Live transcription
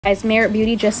Guys, Merit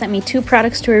Beauty just sent me 2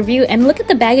 products to review, and look at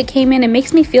the bag it came in. It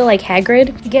makes me feel like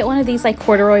Hagrid. You get one of these like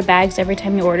corduroy bags every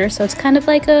time you order, so it's kind of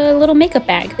like a little makeup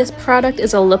bag. This product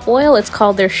is a lip oil. It's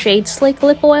called their Shade Slick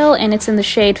lip oil, and it's in the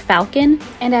shade Falcon.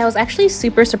 And I was actually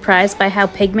super surprised by how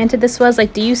pigmented this was.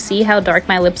 Like, do you see how dark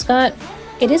my lips got?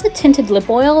 It is a tinted lip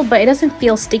oil, but it doesn't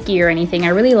feel sticky or anything. I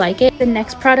really like it. The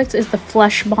next product is the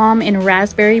Flush Balm in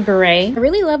Raspberry Beret. I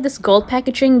really love this gold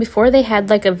packaging. Before they had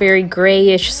like a very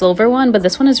grayish silver one, but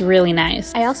this one is really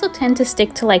nice. I also tend to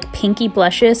stick to like pinky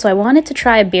blushes, so I wanted to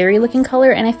try a berry looking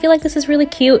color, and I feel like this is really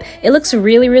cute. It looks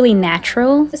really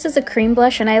natural. This is a cream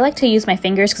blush, and I like to use my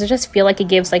fingers because I just feel like it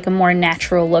gives like a more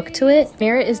natural look to it.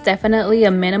 Merit is definitely a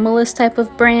minimalist type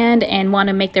of brand and want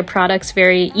to make their products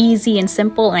very easy and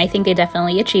simple, and I think they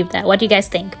definitely achieved that. What do you guys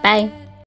think? Bye!